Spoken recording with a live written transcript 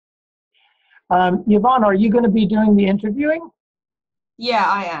Yvonne, are you going to be doing the interviewing? Yeah,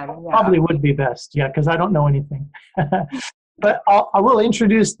 I am. Yeah. Probably would be best, yeah, because I don't know anything. But I will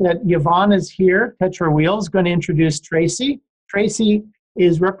introduce that Yvonne is here. Tetra Wheels going to introduce Tracey. Tracey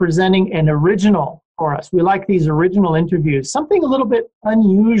is representing an original for us. We like these original interviews. Something a little bit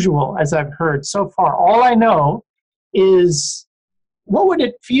unusual, as I've heard so far. All I know is, what would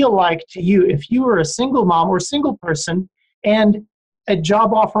it feel like to you if you were a single mom or single person and a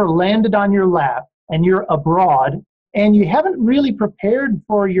job offer landed on your lap and you're abroad and you haven't really prepared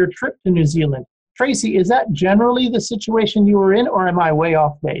for your trip to New Zealand? Tracey, is that generally the situation you were in, or am I way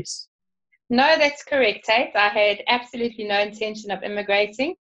off base? No, that's correct, Tate. I had absolutely no intention of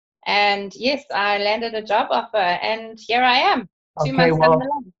immigrating. And yes, I landed a job offer, and here I am, 2 months down the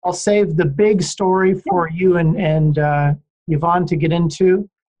line. I'll save the big story for you and Yvonne to get into,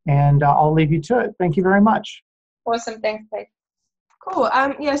 and I'll leave you to it. Thank you very much. Awesome. Thanks, Tate. Cool.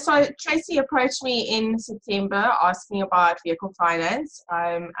 Yeah, so Tracey approached me in September asking about vehicle finance,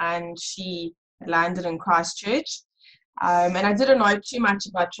 and she landed in Christchurch. And I didn't know too much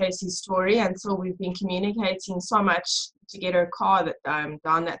about Tracey's story until we've been communicating so much to get her car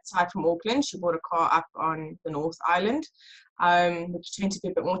down that side from Auckland. She bought a car up on the North Island, which turned to be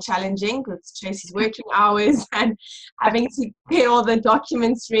a bit more challenging because Tracey's working hours and having to get all the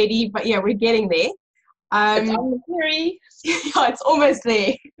documents ready. But yeah, we're getting there. It's on the theory. Yeah, it's almost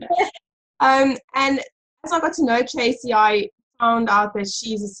there. And as I got to know Tracey, I found out that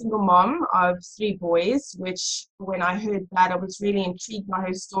she's a single mom of 3 boys, which when I heard that, I was really intrigued by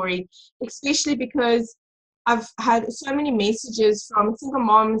her story, especially because I've had so many messages from single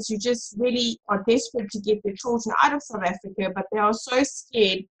moms who just really are desperate to get their children out of South Africa, but they are so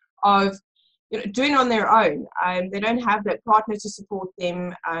scared of doing it on their own. They don't have that partner to support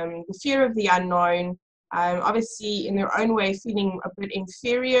them, the fear of the unknown, obviously in their own way feeling a bit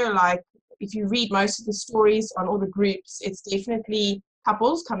inferior. Like if you read most of the stories on all the groups, it's definitely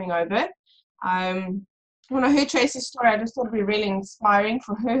couples coming over. When I heard Tracey's story, I just thought it'd be really inspiring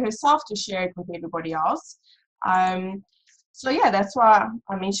for her herself to share it with everybody else. So yeah, that's why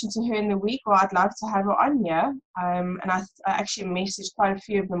I mentioned to her in the week, well, I'd love to have her on here. And I actually messaged quite a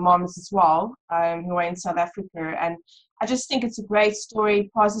few of the moms as well, who are in South Africa. And I just think it's a great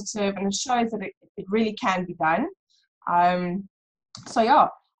story, positive, and it shows that it really can be done. So yeah.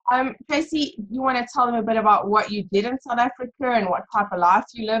 Tracey, you want to tell them a bit about what you did in South Africa and what type of life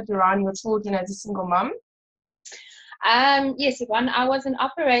you lived around your children as a single mum? Yes, Yvonne, I was an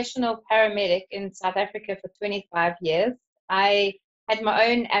operational paramedic in South Africa for 25 years. I had my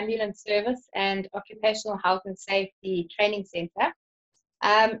own ambulance service and occupational health and safety training center.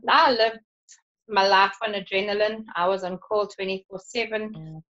 I lived my life on adrenaline. I was on call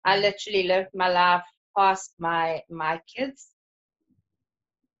 24/7. I literally lived my life past my kids.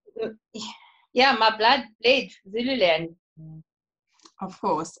 Yeah, my blood bled Zululand. Of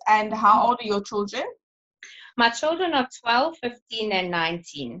course. And how old are your children? My children are 12, 15, and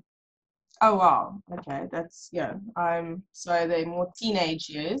 19. Oh, wow. Okay, that's, yeah. So they're more teenage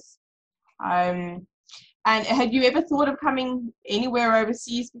years. And had you ever thought of coming anywhere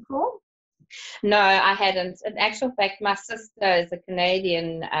overseas before? No, I hadn't. In actual fact, my sister is a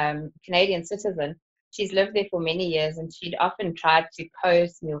Canadian citizen. She's lived there for many years, and she'd often tried to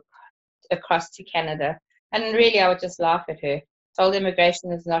coast me across to Canada. And really, I would just laugh at her. Told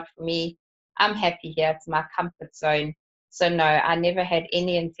immigration is not for me. I'm happy here. It's my comfort zone. So no, I never had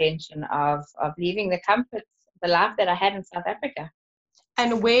any intention of leaving the comforts, the life that I had in South Africa.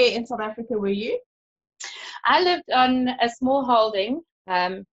 And where in South Africa were you? I lived on a small holding,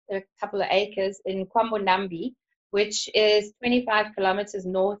 a couple of acres in Kwambonambi, which is 25 kilometers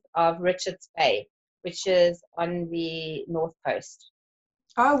north of Richards Bay, which is on the north coast.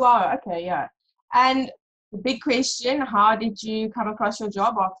 Oh, wow. Okay, yeah. And the big question, how did you come across your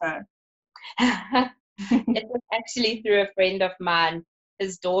job offer? It was actually through a friend of mine.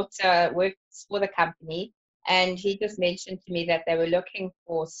 His daughter works for the company, and he just mentioned to me that they were looking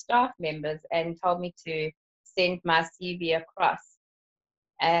for staff members and told me to send my CV across.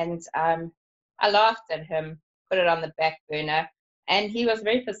 And I laughed at him, put it on the back burner, and he was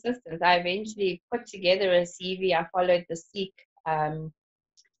very persistent. I eventually put together a CV. I followed the Seek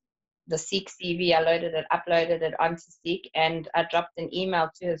CV. I loaded it, uploaded it onto Seek, and I dropped an email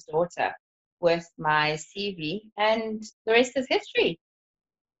to his daughter with my CV, and the rest is history.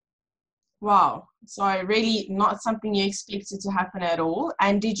 Wow. So really not something you expected to happen at all.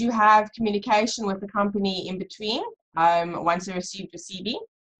 And did you have communication with the company in between once you received your CV?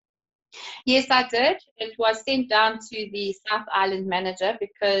 Yes, I did. It was sent down to the South Island manager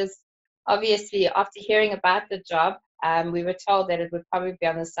because obviously after hearing about the job, we were told that it would probably be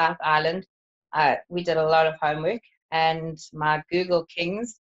on the South Island. we did a lot of homework, and my Google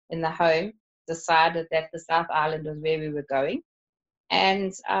kings in the home decided that the South Island was where we were going.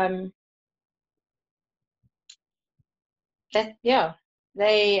 And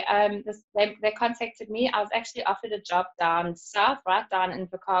they contacted me. I was actually offered a job down south, right down in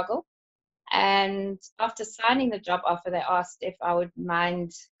Invercargill. And after signing the job offer, they asked if I would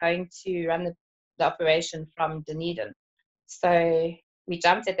mind going to run the operation from Dunedin. So we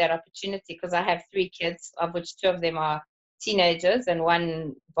jumped at that opportunity because I have 3 kids, of which 2 of them are teenagers and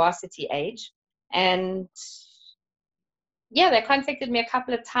 1 varsity age. And yeah, they contacted me a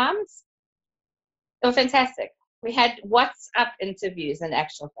couple of times. It was fantastic. We had WhatsApp interviews, in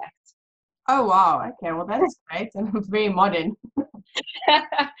actual fact. Oh, wow. Okay, well, that's great and very modern.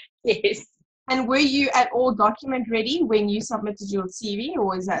 Yes. And were you at all document ready when you submitted your CV,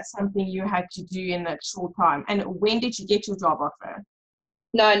 or is that something you had to do in that short time? And when did you get your job offer?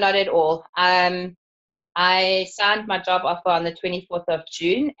 No, not at all. I signed my job offer on the 24th of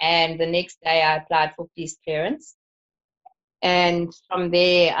June, and the next day I applied for police clearance. And from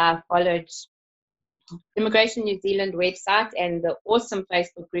there, I followed Immigration New Zealand website and the awesome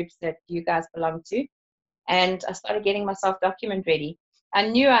Facebook groups that you guys belong to. And I started getting myself document ready. I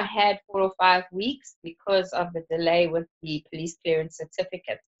knew I had 4 or 5 weeks because of the delay with the police clearance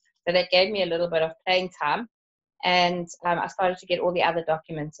certificate. So that gave me a little bit of playing time. And I started to get all the other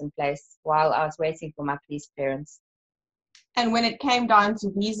documents in place while I was waiting for my police clearance. And when it came down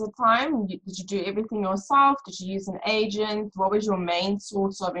to visa time, did you do everything yourself? Did you use an agent? What was your main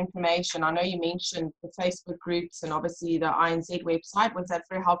source of information? I know you mentioned the Facebook groups and obviously the INZ website. Was that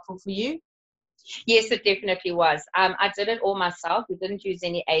very helpful for you? Yes, it definitely was. I did it all myself. We didn't use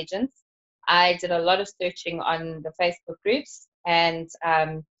any agents. I did a lot of searching on the Facebook groups, and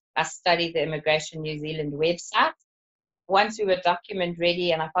I studied the Immigration New Zealand website. Once we were document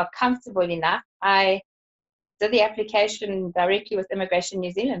ready and I felt comfortable enough, I did the application directly with Immigration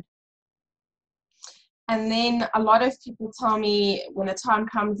New Zealand. And then a lot of people tell me when the time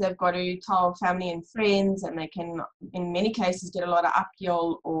comes, they've got to tell family and friends, and they can, in many cases, get a lot of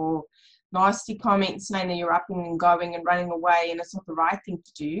uphill or nasty comments saying that you're up and going and running away, and it's not the right thing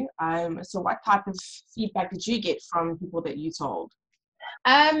to do. So what type of feedback did you get from people that you told?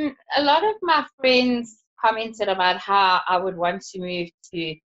 A lot of my friends commented about how I would want to move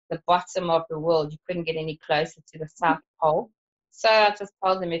to the bottom of the world. You couldn't get any closer to the South Pole. So I just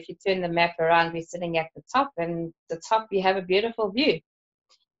told them, if you turn the map around, we're sitting at the top, and the top you have a beautiful view.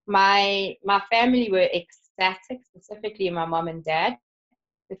 My family were ecstatic, specifically my mom and dad,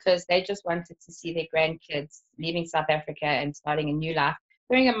 because they just wanted to see their grandkids leaving South Africa and starting a new life.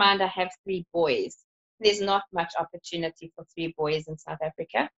 Bearing in mind I have 3 boys. There's not much opportunity for 3 boys in South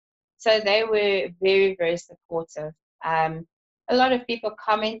Africa. So they were very, very supportive. A lot of people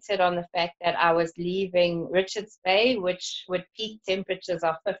commented on the fact that I was leaving Richards Bay, which would peak temperatures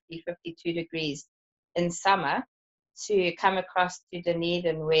of 50, 52 degrees in summer, to come across to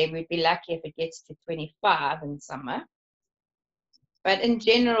Dunedin, where we'd be lucky if it gets to 25 in summer. But in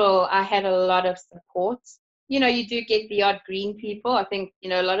general, I had a lot of support. You know, you do get the odd green people. I think, you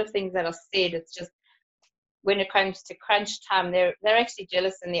know, a lot of things that are said, it's just when it comes to crunch time, they're actually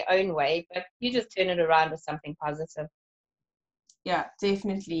jealous in their own way, but you just turn it around with something positive. Yeah,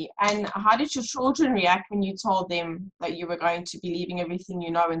 definitely. And how did your children react when you told them that you were going to be leaving everything you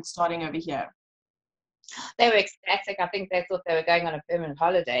know and starting over here? They were ecstatic. I think they thought they were going on a permanent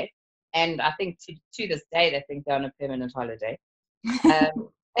holiday. And I think to this day, they think they're on a permanent holiday.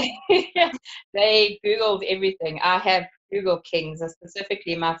 They Googled everything. I have Google kings,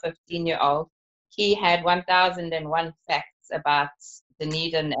 specifically my 15-year-old. He had 1,001 facts about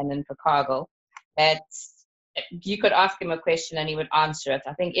Dunedin and Invercargill that you could ask him a question and he would answer it.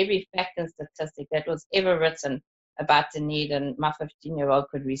 I think every fact and statistic that was ever written about Dunedin, my 15-year-old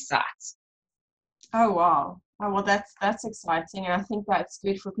could recite. Oh, wow. Oh, well, that's exciting. And I think that's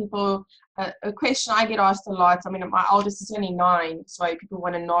good for people. A question I get asked a lot, I mean, my oldest is only 9, so people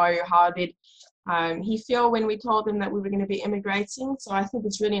want to know how did he feel when we told him that we were going to be immigrating. So I think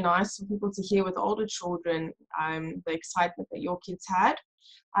it's really nice for people to hear with older children the excitement that your kids had.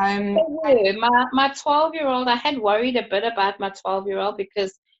 My 12-year-old, I had worried a bit about my 12-year-old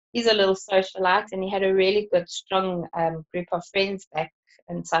because he's a little socialite and he had a really good, strong group of friends back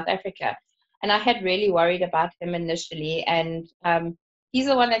in South Africa. And I had really worried about him initially. And he's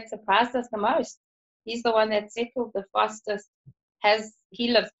the one that surprised us the most. He's the one that settled the fastest.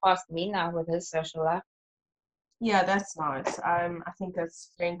 He lives past me now with his social life. Yeah, that's nice. I think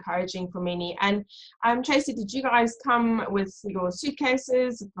that's very encouraging for many. And Tracey, did you guys come with your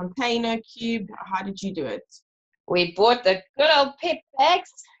suitcases, a container, cube? How did you do it? We bought the good old pep bags.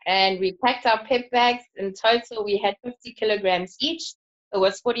 And we packed our pep bags. In total, we had 50 kilograms each. It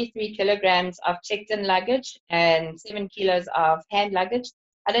was 43 kilograms of checked-in luggage and 7 kilos of hand luggage.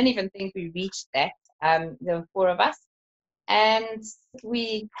 I don't even think we reached that. There were 4 of us. And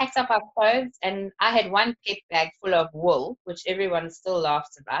we packed up our clothes, and I had one pep bag full of wool, which everyone still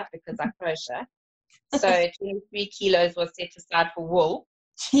laughs about because I crochet. So 23 kilos was set aside for wool.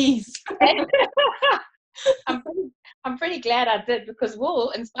 Jeez. I'm pretty glad I did, because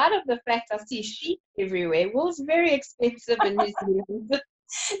wool, in spite of the fact I see sheep everywhere, wool's very expensive in New Zealand.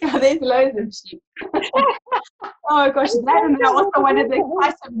 Yeah, there's loads of sheep. Oh gosh, that and I also wondered the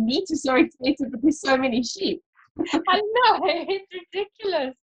price of meat is so expensive, but there's so many sheep. I know, it's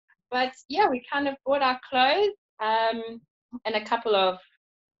ridiculous. But yeah, we kind of bought our clothes and a couple of,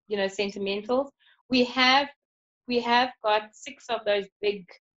 sentimentals. We have got 6 of those big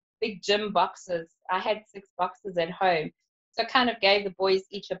gym boxes. I had 6 boxes at home. So I kind of gave the boys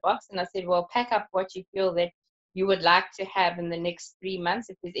each a box, and I said, well, pack up what you feel that you would like to have in the next 3 months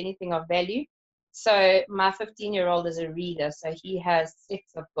if there's anything of value. So my 15-year-old is a reader, so he has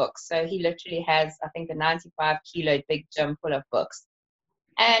 6 of books. So he literally has, I think, a 95-kilo big gym full of books.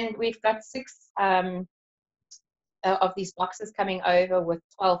 And we've got 6 of these boxes coming over with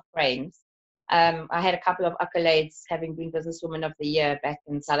 12 frames. I had a couple of accolades, having been Businesswoman of the Year back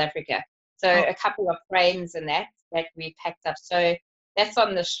in South Africa. So a couple of frames in that we packed up. So that's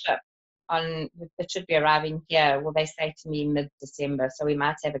on the ship. It should be arriving here. Well, they say to me mid-December, so we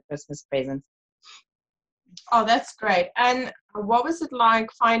might have a Christmas present. Oh, that's great. And what was it like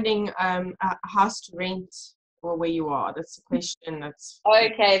finding a house to rent, or where you are? That's the question.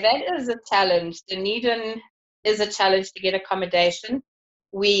 Okay, that is a challenge. Dunedin is a challenge to get accommodation.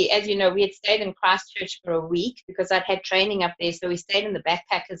 As you know, we had stayed in Christchurch for a week because I'd had training up there. So we stayed in the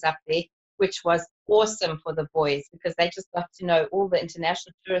backpackers up there, which was awesome for the boys because they just got to know all the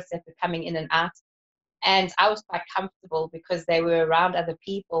international tourists that were coming in and out. And I was quite comfortable because they were around other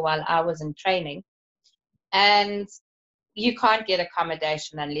people while I was in training. And you can't get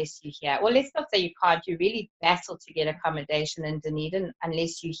accommodation unless you're here. Well, let's not say you can't. You really battle to get accommodation in Dunedin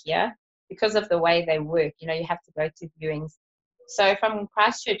unless you're here because of the way they work. You have to go to viewings. So from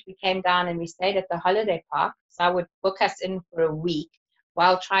Christchurch, we came down and we stayed at the holiday park. So I would book us in for a week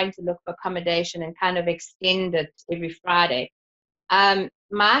while trying to look for accommodation and kind of extend it every Friday.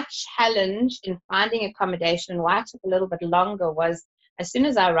 My challenge in finding accommodation, why it took a little bit longer, was as soon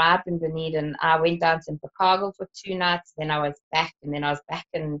as I arrived in Dunedin, I went down to Invercargill for 2 nights, then I was back, and then I was back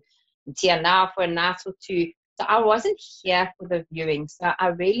in Tianau for a night or 2. So I wasn't here for the viewing. So I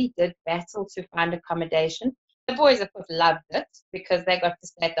really did battle to find accommodation. The boys, of course, loved it because they got to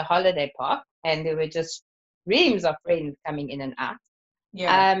stay at the holiday park, and there were just reams of friends coming in and out.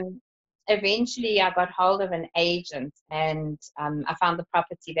 Yeah. Eventually, I got hold of an agent, and I found the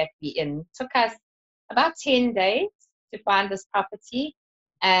property that we're in. It took us about 10 days to find this property,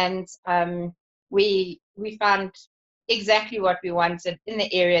 and we found exactly what we wanted in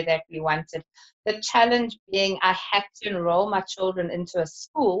the area that we wanted. The challenge being I had to enroll my children into a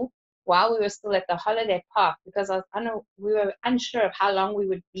school while we were still at the holiday park because we were unsure of how long we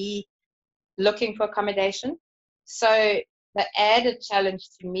would be looking for accommodation. So the added challenge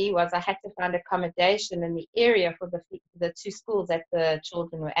to me was I had to find accommodation in the area for the 2 schools that the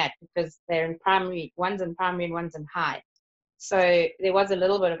children were at because they're in primary, one's in primary and one's in high. So there was a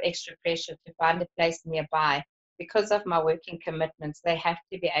little bit of extra pressure to find a place nearby. Because of my working commitments, they have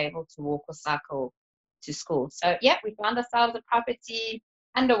to be able to walk or cycle to school. So yeah, we found ourselves a property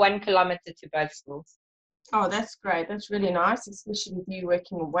under 1 kilometer to both schools. Oh, that's great. That's really nice, especially with you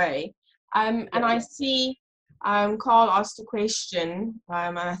working away. And I see Carl asked a question,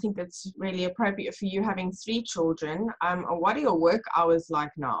 and I think that's really appropriate for you having 3 children. What are your work hours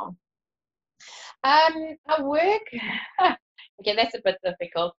like now? I work, okay, that's a bit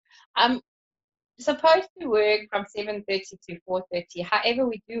difficult. I'm supposed to work from 7:30 to 4:30. However,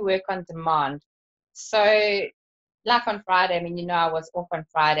 we do work on demand. So like on Friday, I was off on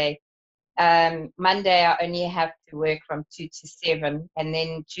Friday. Monday, I only have to work from 2 to 7. And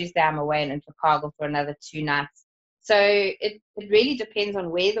then Tuesday, I'm away in Invercargill for another 2 nights. So it really depends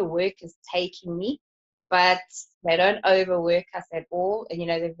on where the work is taking me. But they don't overwork us at all. And,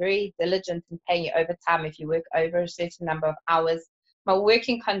 they're very diligent in paying you overtime if you work over a certain number of hours. My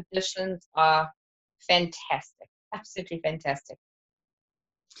working conditions are fantastic, absolutely fantastic.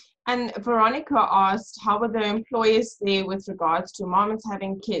 And Veronica asked, how were the employers there with regards to moms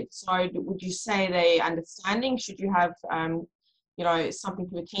having kids? So would you say they're understanding? Should you have, something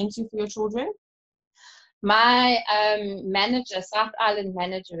to attend to for your children? My manager, South Island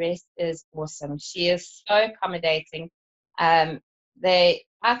manageress, is awesome. She is so accommodating. I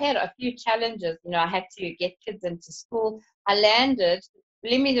I've had a few challenges. You know, I had to get kids into school. I landed,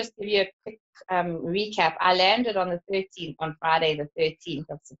 let me just give you a quick recap. I landed on the 13th, on Friday, the 13th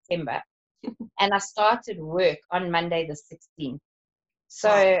of September, and I started work on Monday, the 16th. So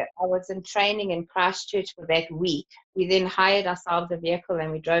I was in training in Christchurch for that week. We then hired ourselves a vehicle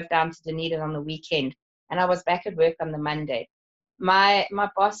and we drove down to Dunedin on the weekend. And I was back at work on the Monday. My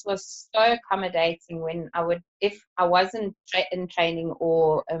boss was so accommodating when if I wasn't in training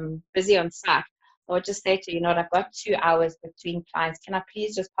or busy on site, I would just say to her, you know what, I've got 2 hours between clients. Can I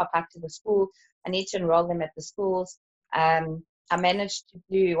please just pop up to the school? I need to enroll them at the schools. I managed to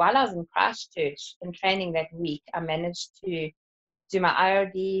do, while I was in Christchurch in training that week, I managed to do my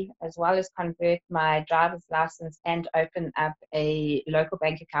IRD as well as convert my driver's license and open up a local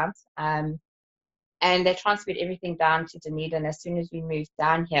bank account. And they transferred everything down to Dunedin as soon as we moved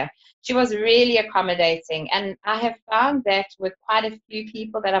down here. She was really accommodating. And I have found that with quite a few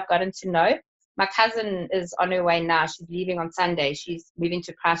people that I've gotten to know. My cousin is on her way now. She's leaving on Sunday. She's moving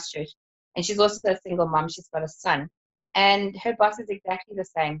to Christchurch. And she's also a single mom. She's got a son. And her boss is exactly the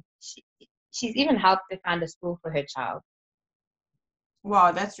same. She's even helped to find a school for her child.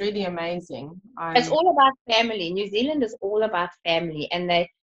 Wow, that's really amazing. It's all about family. New Zealand is all about family, and they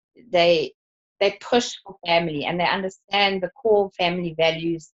push for family, and they understand the core family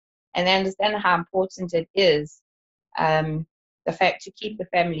values, and they understand how important it is, the fact to keep the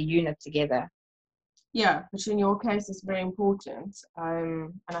family unit together. Yeah, which in your case is very important.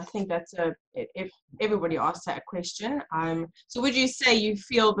 And I think that's if everybody asks that question. So would you say you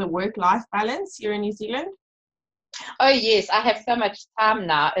feel the work-life balance here in New Zealand? Oh yes, I have so much time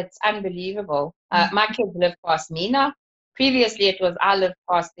now. It's unbelievable. My kids live past me now. Previously, it was I lived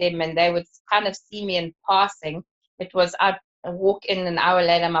past them, and they would kind of see me in passing. It was I'd walk in, an hour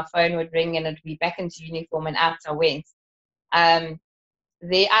later, my phone would ring, and it'd be back into uniform, and out I went. I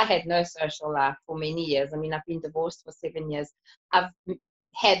had no social life for many years. I mean, I've been divorced for 7 years. I've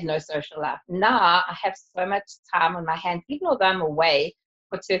had no social life. Now I have so much time on my hands, even although I'm away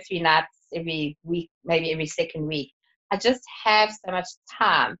for 2 or 3 nights every week, maybe every second week. I just have so much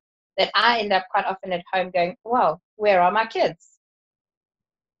time that I end up quite often at home going, well, where are my kids?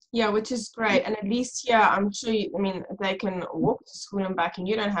 Yeah, which is great. And at least here, I'm sure, they can walk to school and back, and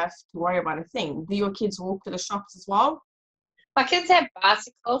you don't have to worry about a thing. Do your kids walk to the shops as well? My kids have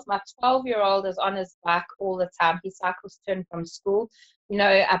bicycles. My 12-year-old is on his bike all the time. He cycles to and from school. You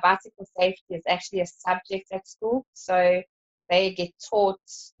know, bicycle safety is actually a subject at school. So they get taught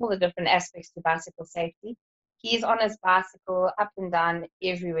all the different aspects to bicycle safety. He's on his bicycle up and down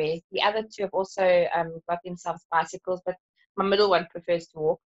everywhere. The other two have also got themselves bicycles, but my middle one prefers to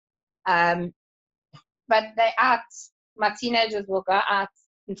walk. But they're out. My teenagers will go out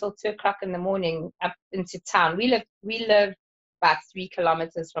until 2 o'clock in the morning up into town. We live about 3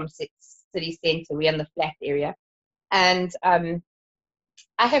 kilometers from city centre. We're in the flat area. And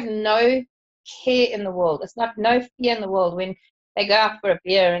I have no care in the world. It's not no fear in the world when they go out for a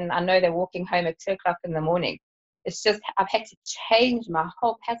beer and I know they're walking home at 2 o'clock in the morning. It's just I've had to change my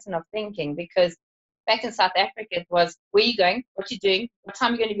whole pattern of thinking, because back in South Africa it was, where are you going? What are you doing? What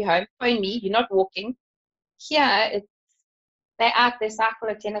time are you going to be home? Phone me. You're not walking. Here, they're out, they cycle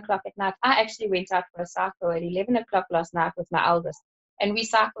at 10 o'clock at night. I actually went out for a cycle at 11 o'clock last night with my eldest, and we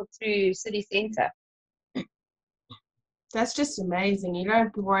cycled through city centre. That's just amazing. You don't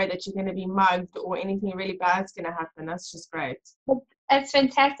have to worry that you're going to be mugged or anything really bad's going to happen. That's just great. It's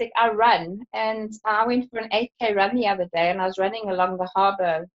fantastic. I run, and I went for an 8K run the other day, and I was running along the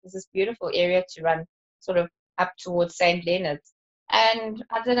harbour. There's this beautiful area to run, sort of up towards St. Leonard's. And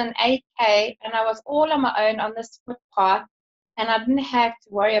I did an 8K, and I was all on my own on this footpath, and I didn't have to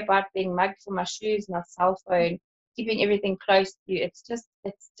worry about being mugged for my shoes, my cell phone, keeping everything close to you. It's just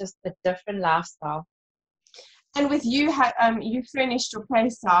a different lifestyle. And with you, you furnished your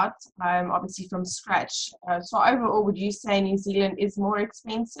place out, obviously from scratch. So overall, would you say New Zealand is more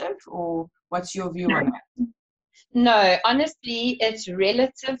expensive, or what's your view on that? No, honestly, it's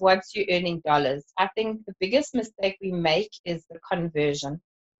relative once you're earning dollars. I think the biggest mistake we make is the conversion.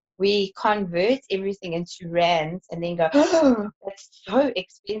 We convert everything into rands and then go, oh, that's so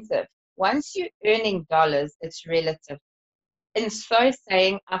expensive. Once you're earning dollars, it's relative. In so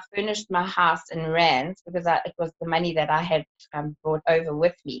saying, I furnished my house in rands because it was the money that I had brought over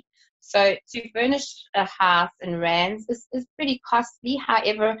with me. So to furnish a house in rands is pretty costly.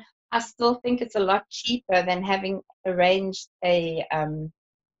 However, I still think it's a lot cheaper than having arranged a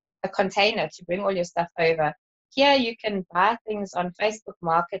container to bring all your stuff over. Here you can buy things on Facebook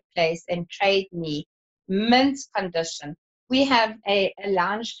Marketplace and trade me mint condition. We have a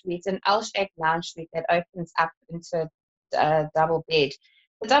lounge suite, an L-shaped lounge suite that opens up into a double bed.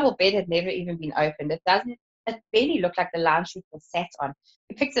 The double bed had never even been opened. It barely looked like the lounge sheet was sat on.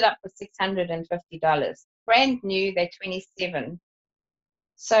 We picked it up for $650. Brand new, they're 27.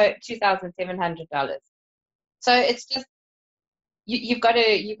 So $2,700. So it's just, you've got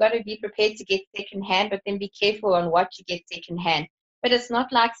to be prepared to get second hand, but then be careful on what you get second hand. But it's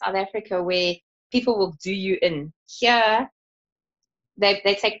not like South Africa where people will do you in. Here, they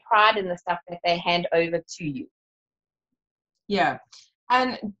take pride in the stuff that they hand over to you. Yeah.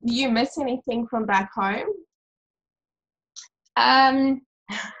 And do you miss anything from back home? I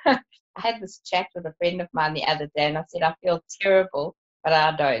had this chat with a friend of mine the other day, and I said I feel terrible, but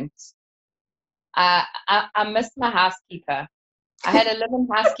I don't. I miss my housekeeper. I had a living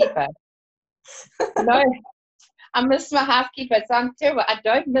housekeeper. No, I miss my housekeeper. It sounds terrible. I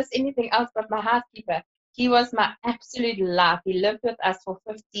don't miss anything else but my housekeeper. He was my absolute life. He lived with us for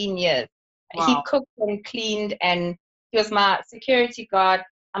 15 years. Wow. He cooked and cleaned, and he was my security guard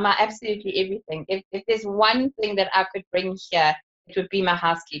and my absolutely everything. If there's one thing that I could bring here, it would be my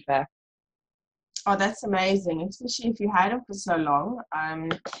housekeeper. Oh, that's amazing, especially if you had him for so long.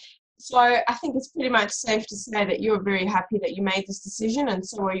 So I think it's pretty much safe to say that you're very happy that you made this decision, and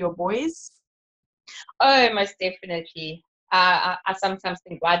so are your boys. Oh, most definitely. I sometimes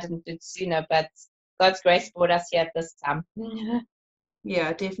think, why didn't do it sooner? But God's grace brought us here at this time.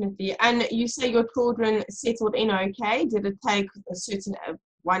 Yeah, definitely. And you say your children settled in okay? Did it take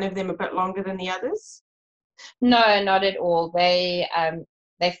one of them a bit longer than the others? No, not at all. They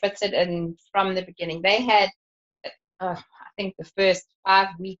fitted in from the beginning. They had, I think, the first 5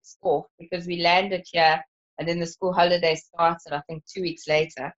 weeks off because we landed here, and then the school holiday started, I think, 2 weeks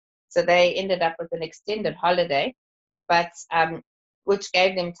later. So they ended up with an extended holiday, but which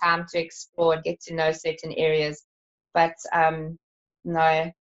gave them time to explore and get to know certain areas. But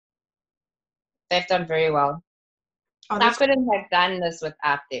no, they've done very well. Oh, I couldn't have done this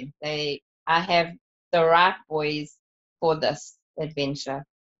without them. I have the right boys for this adventure.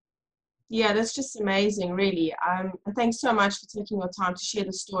 Yeah, that's just amazing, really. Thanks so much for taking your time to share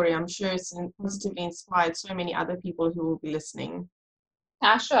the story. I'm sure it's positively inspired so many other people who will be listening.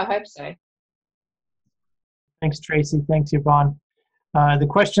 I sure hope so. Thanks, Tracey. Thanks, Yvonne. The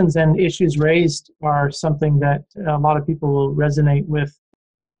questions and issues raised are something that a lot of people will resonate with.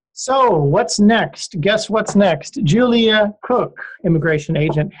 So what's next? Guess what's next? Julia Cooke, immigration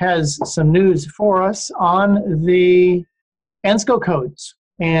agent, has some news for us on the ANZCO codes.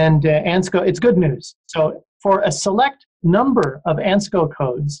 And ANZCO, it's good news. So for a select number of ANZCO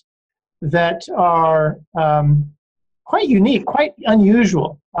codes that are quite unique, quite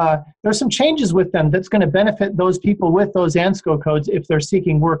unusual, there's some changes with them that's going to benefit those people with those ANZCO codes if they're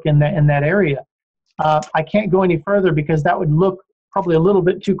seeking work in that area. I can't go any further because that would look probably a little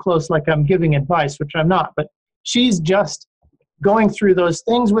bit too close like I'm giving advice, which I'm not. But she's just going through those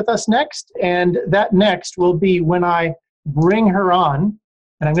things with us next, and that next will be when I bring her on,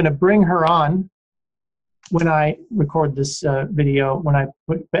 and I'm going to bring her on when I record this video, when I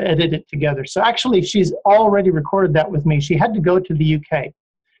edit it together. So actually, she's already recorded that with me. She had to go to the UK,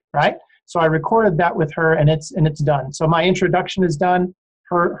 right? So I recorded that with her, and it's done. So my introduction is done.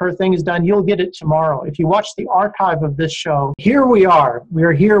 Her thing is done. You'll get it tomorrow. If you watch the archive of this show, here we are.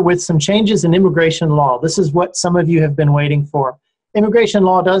 We're here with some changes in immigration law. This is what some of you have been waiting for. Immigration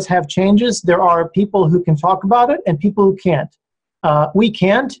law does have changes. There are people who can talk about it and people who can't. We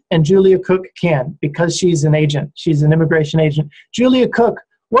can't, and Julia Cooke can, because she's an agent. She's an immigration agent. Julia Cooke,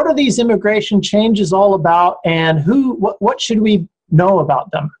 what are these immigration changes all about, and what should we know about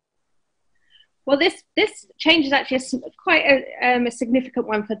them? Well, this change is actually quite a significant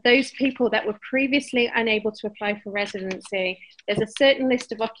one for those people that were previously unable to apply for residency. There's a certain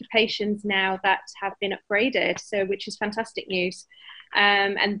list of occupations now that have been upgraded, so which is fantastic news.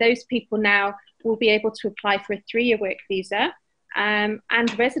 And those people now will be able to apply for a 3-year work visa and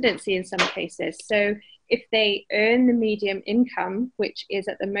residency in some cases. So if they earn the medium income, which is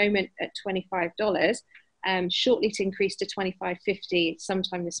at the moment at $25, shortly to increase to $25.50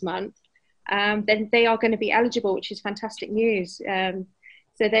 sometime this month, then they are going to be eligible, which is fantastic news.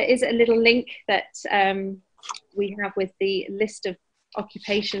 So there is a little link that we have with the list of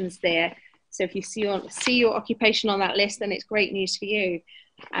occupations there. So if you see your occupation on that list, then it's great news for you.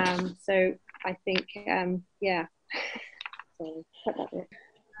 So I think, yeah. So put that there.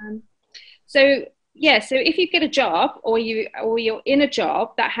 So if you get a job or you're in a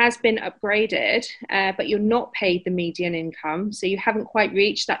job that has been upgraded, but you're not paid the median income, so you haven't quite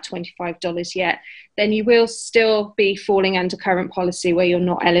reached that $25 yet, then you will still be falling under current policy where you're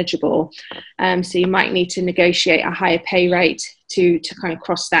not eligible. So you might need to negotiate a higher pay rate to kind of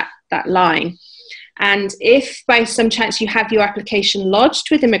cross that line. And if by some chance you have your application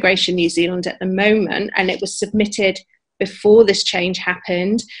lodged with Immigration New Zealand at the moment and it was submitted before this change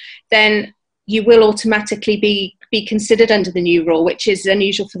happened, then you will automatically be considered under the new rule, which is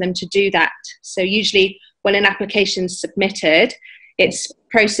unusual for them to do that. So usually when an application is submitted, it's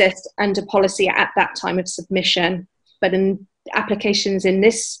processed under policy at that time of submission. But in applications in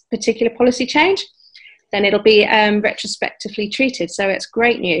this particular policy change, then it'll be retrospectively treated. So it's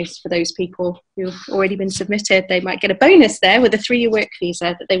great news for those people who've already been submitted. They might get a bonus there with a 3-year work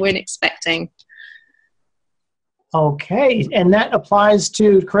visa that they weren't expecting. Okay, and that applies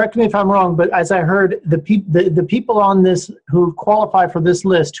to, correct me if I'm wrong, but as I heard, the people on this who qualify for this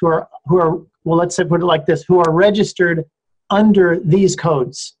list who are well, let's say put it like this, who are registered under these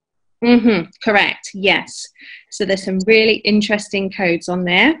codes. Mm-hmm, correct, yes. So there's some really interesting codes on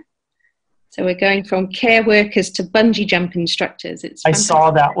there. So we're going from care workers to bungee jump instructors. I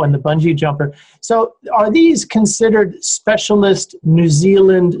saw that one, the bungee jumper. So are these considered specialist New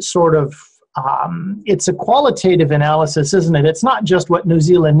Zealand sort of, it's a qualitative analysis, isn't it? It's not just what New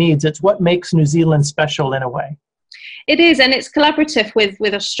Zealand needs, it's what makes New Zealand special in a way. It is, and it's collaborative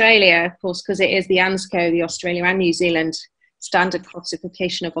with Australia, of course, because it is the ANZCO, the Australia and New Zealand Standard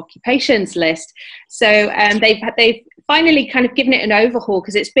Classification of Occupations list. So they've finally kind of given it an overhaul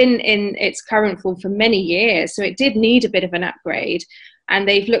because it's been in its current form for many years. So it did need a bit of an upgrade. And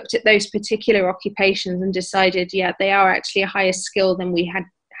they've looked at those particular occupations and decided, yeah, they are actually a higher skill than we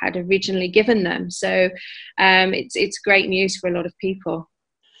had originally given them. So it's great news for a lot of people.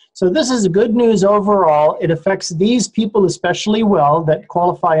 So this is good news overall. It affects these people especially well that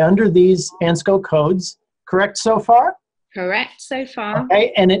qualify under these ANZCO codes. Correct so far? Correct so far.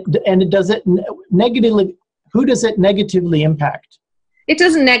 Okay, and it does it negatively. Who does it negatively impact? It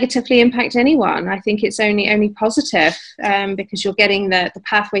doesn't negatively impact anyone. I think it's only positive because you're getting the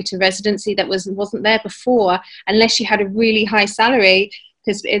pathway to residency that wasn't there before, unless you had a really high salary.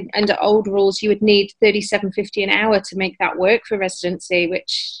 Because under old rules, you would need $37.50 an hour to make that work for residency,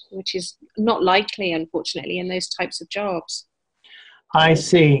 which is not likely, unfortunately, in those types of jobs. I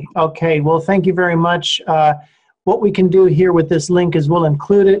see. Okay. Well, thank you very much. What we can do here with this link is we'll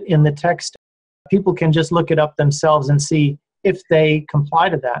include it in the text. People can just look it up themselves and see if they comply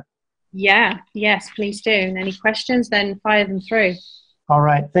to that. Yeah. Yes, please do. And any questions, then fire them through. All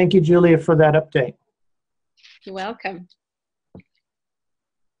right. Thank you, Julia, for that update. You're welcome.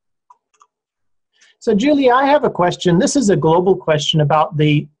 So, Julia, I have a question. This is a global question about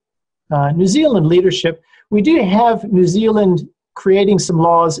the New Zealand leadership. We do have New Zealand creating some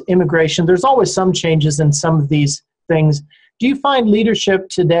laws, immigration. There's always some changes in some of these things. Do you find leadership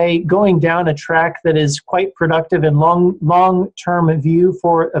today going down a track that is quite productive and long-term view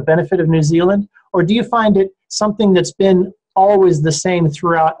for a benefit of New Zealand? Or do you find it something that's been always the same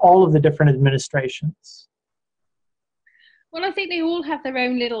throughout all of the different administrations? Well, I think they all have their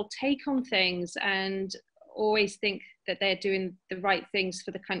own little take on things and always think that they're doing the right things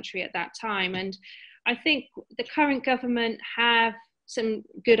for the country at that time. And I think the current government have some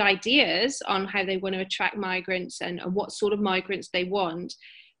good ideas on how they want to attract migrants and what sort of migrants they want,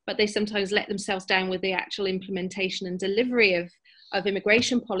 but they sometimes let themselves down with the actual implementation and delivery of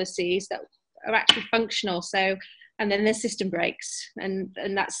immigration policies that are actually functional. So, and then the system breaks, and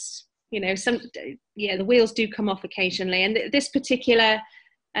that's, the wheels do come off occasionally. And this particular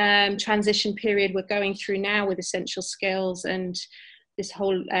transition period we're going through now with essential skills and this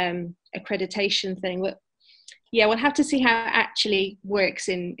whole accreditation thing, we'll have to see how it actually works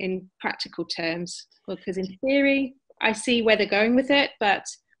in practical terms. Because in theory, I see where they're going with it, but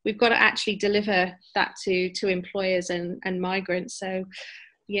we've got to actually deliver that to employers and migrants. So,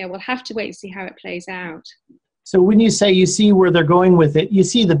 we'll have to wait and see how it plays out. So when you say you see where they're going with it, you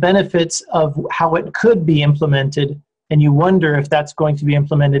see the benefits of how it could be implemented, and you wonder if that's going to be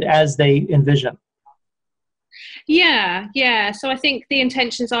implemented as they envision. Yeah. So I think the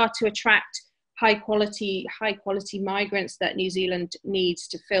intentions are to attract high quality migrants that New Zealand needs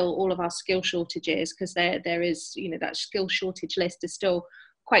to fill all of our skill shortages, because there is, that skill shortage list is still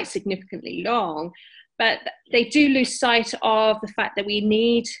quite significantly long. But they do lose sight of the fact that we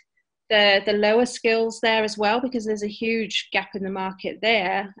need the lower skills there as well, because there's a huge gap in the market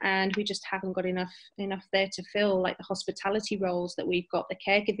there, and we just haven't got enough there to fill, like the hospitality roles that we've got, the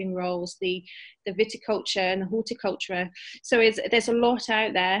caregiving roles, the viticulture and the horticulture. So there's a lot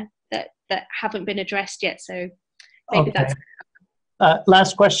out there that haven't been addressed yet. So maybe okay. That's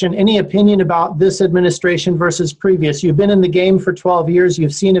last question. Any opinion about this administration versus previous? You've been in the game for 12 years.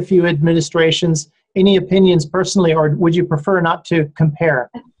 You've seen a few administrations. Any opinions personally, or would you prefer not to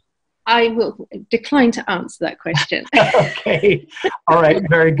compare? I will decline to answer that question. Okay. All right.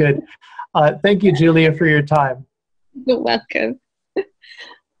 Very good. Thank you, Julia, for your time. You're welcome.